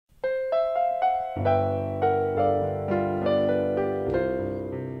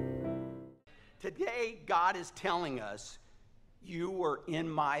Today, God is telling us, you were in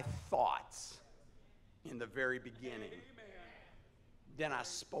my thoughts in the very beginning. Then I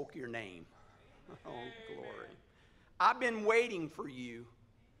spoke your name. Oh, glory. I've been waiting for you,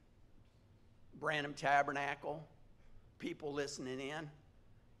 Branham Tabernacle, people listening in.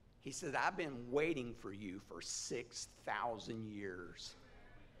 He said, I've been waiting for you for 6,000 years.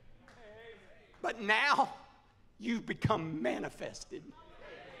 But now, you've become manifested.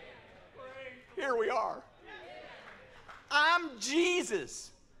 Here we are. I'm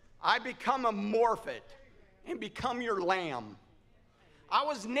Jesus. I become amorphous and become your lamb. I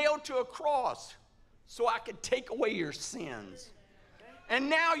was nailed to a cross so I could take away your sins. And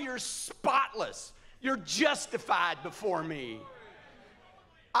now you're spotless. You're justified before me.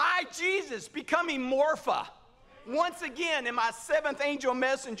 I, Jesus, become amorphous once again in my seventh angel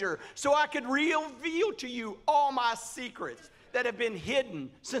messenger so I could reveal to you all my secrets that have been hidden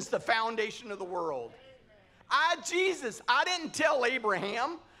since the foundation of the world. I, Jesus, I didn't tell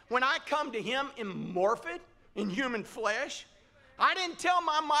Abraham when I come to him amorphous in human flesh. I didn't tell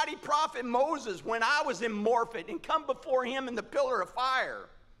my mighty prophet Moses when I was amorphous and come before him in the pillar of fire.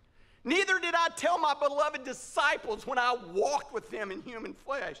 Neither did I tell my beloved disciples when I walked with them in human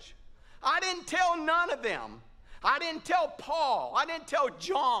flesh. I didn't tell none of them. I didn't tell Paul. I didn't tell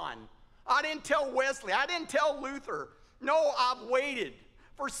John. I didn't tell Wesley. I didn't tell Luther. No, I've waited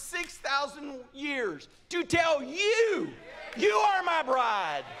for 6,000 years to tell you, you are my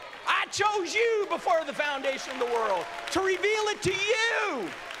bride. I chose you before the foundation of the world to reveal it to you.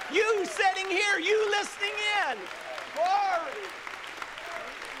 You sitting here, you listening in. Glory.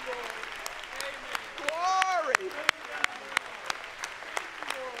 Glory.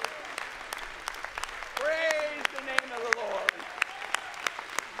 Praise the name of the Lord.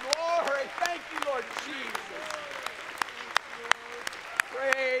 Glory. Thank you, Lord Jesus.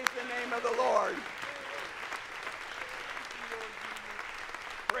 Praise the name of the Lord.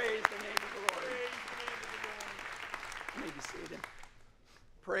 Praise the name of the Lord. You may be seated.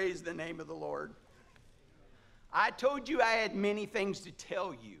 Praise the name of the Lord. I told you I had many things to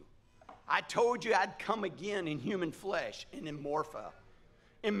tell you. I told you I'd come again in human flesh and in morpha.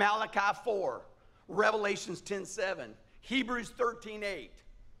 In Malachi 4, Revelations 10:7, Hebrews 13:8,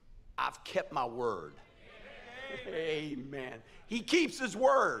 I've kept my word. Amen. He keeps his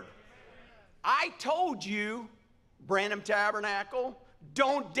word. I told you, Branham Tabernacle,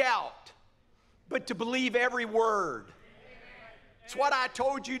 don't doubt, but to believe every word. It's what I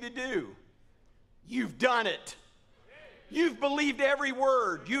told you to do. You've done it. You've believed every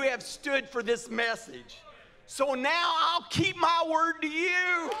word. You have stood for this message. So now I'll keep my word to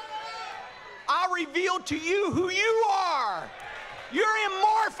you. I'll reveal to you who you are. You're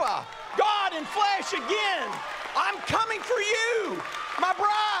amorpha, God in flesh again. I'm coming for you, my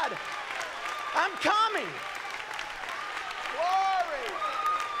bride. I'm coming. Glory.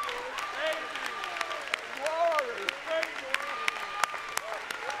 Glory.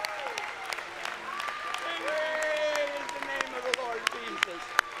 Praise the name of the Lord Jesus.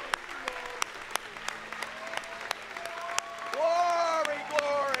 Glory,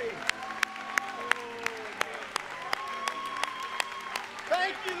 glory.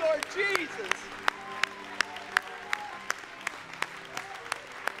 Thank you, Lord Jesus.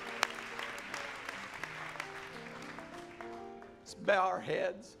 Let's bow our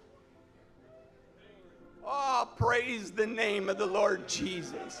heads. Oh, praise the name of the Lord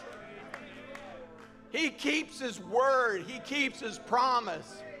Jesus. He keeps his word. He keeps his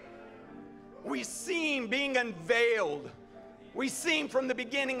promise. We see him being unveiled. We see him from the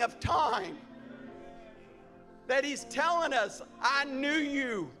beginning of time. That he's telling us, I knew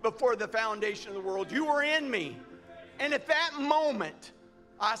you before the foundation of the world. You were in me. And at that moment,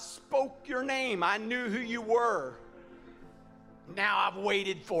 I spoke your name. I knew who you were. Now I've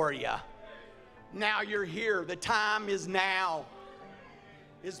waited for you. Now you're here. The time is now.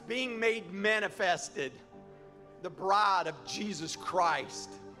 It's being made manifested. The bride of Jesus Christ.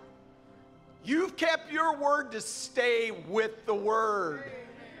 You've kept your word to stay with the word.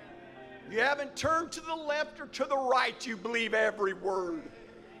 You haven't turned to the left or to the right. You believe every word.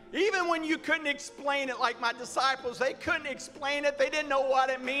 Even when you couldn't explain it, like my disciples, they couldn't explain it. They didn't know what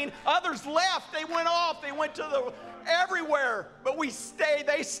it meant. Others left. They went off. They went to the everywhere. But we stayed.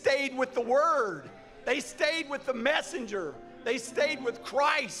 They stayed with the word. They stayed with the messenger. They stayed with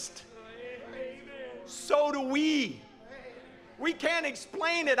Christ. So do we. We can't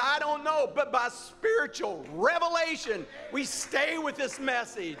explain it. I don't know. But by spiritual revelation, we stay with this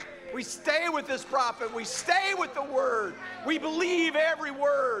message. We stay with this prophet. We stay with the word. We believe every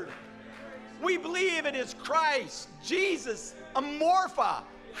word. We believe it is Christ, Jesus, amorpha,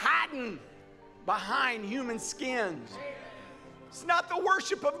 hiding behind human skins. It's not the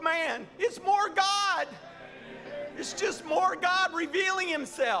worship of man. It's more God. It's just more God revealing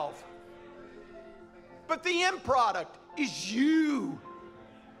himself. But the end product is you.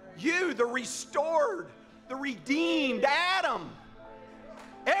 You, the restored, the redeemed Adam.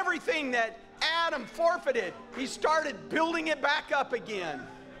 Everything that Adam forfeited, he started building it back up again.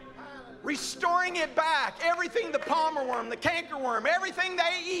 Restoring it back. Everything the palmer worm, the cankerworm, everything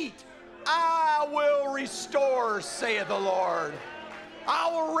they eat, I will restore, saith the Lord.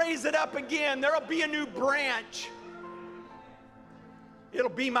 I will raise it up again. There will be a new branch. It'll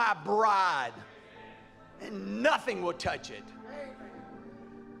be my bride, and nothing will touch it.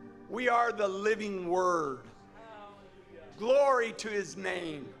 We are the living Word. Glory to His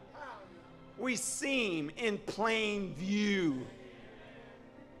name. We see Him in plain view.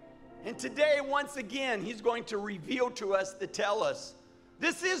 And today, once again, He's going to reveal to us, to tell us,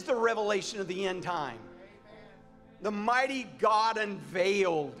 this is the revelation of the end time. The mighty God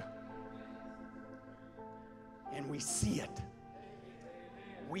unveiled. And we see it.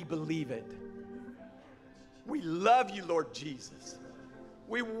 We believe it. We love you, Lord Jesus.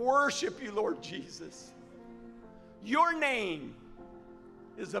 We worship you, Lord Jesus. Your name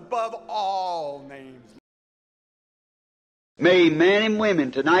is above all names. May men and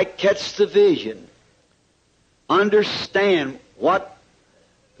women tonight catch the vision, understand what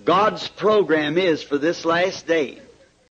God's program is for this last day.